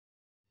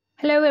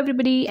Hello,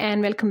 everybody,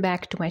 and welcome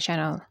back to my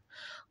channel.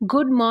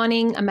 Good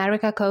Morning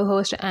America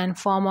co-host and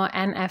former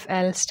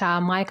NFL star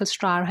Michael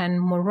Strahan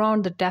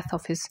mourned the death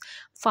of his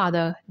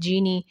father,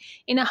 Jeannie,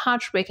 in a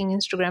heartbreaking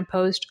Instagram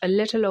post a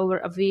little over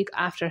a week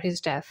after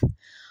his death.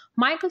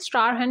 Michael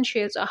Strahan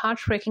shares a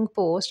heartbreaking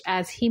post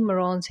as he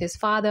mourns his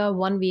father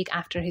 1 week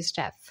after his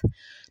death.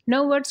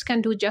 No words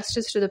can do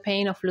justice to the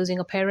pain of losing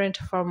a parent.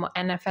 Former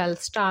NFL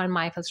star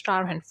Michael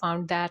Strahan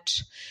found that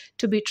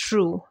to be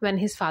true when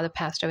his father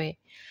passed away.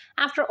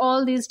 After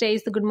all these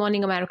days, the Good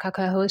Morning America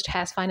co-host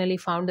has finally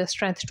found the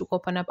strength to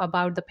open up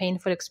about the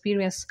painful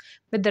experience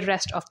with the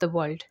rest of the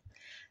world.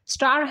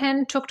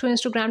 Strahan took to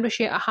Instagram to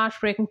share a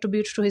heartbreaking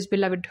tribute to his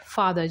beloved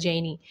father,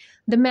 Janie,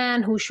 the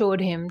man who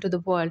showed him to the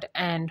world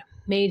and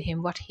made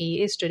him what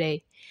he is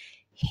today.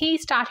 He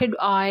started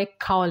by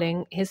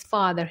calling his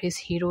father his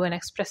hero and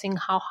expressing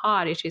how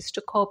hard it is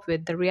to cope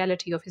with the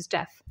reality of his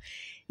death.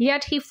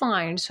 Yet he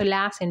finds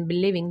solace in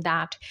believing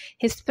that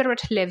his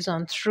spirit lives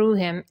on through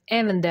him,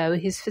 even though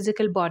his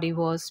physical body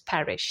was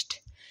perished.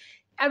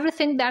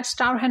 Everything that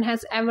Strahan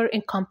has ever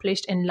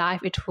accomplished in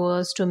life, it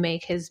was to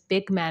make his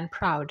big man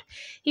proud.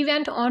 He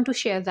went on to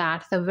share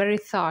that the very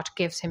thought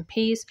gives him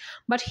peace,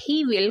 but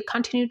he will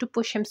continue to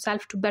push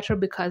himself to better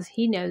because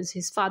he knows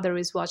his father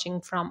is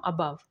watching from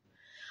above.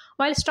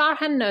 While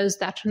Strahan knows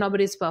that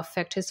nobody is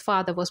perfect, his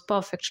father was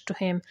perfect to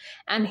him,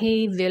 and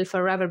he will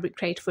forever be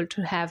grateful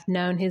to have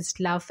known his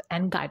love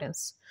and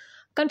guidance.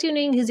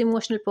 Continuing his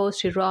emotional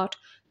post, he wrote,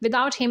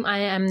 "Without him, I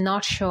am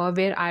not sure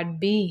where I'd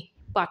be,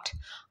 but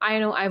I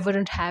know I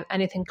wouldn't have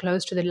anything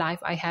close to the life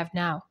I have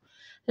now.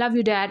 Love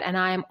you, Dad, and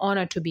I am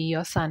honored to be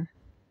your son."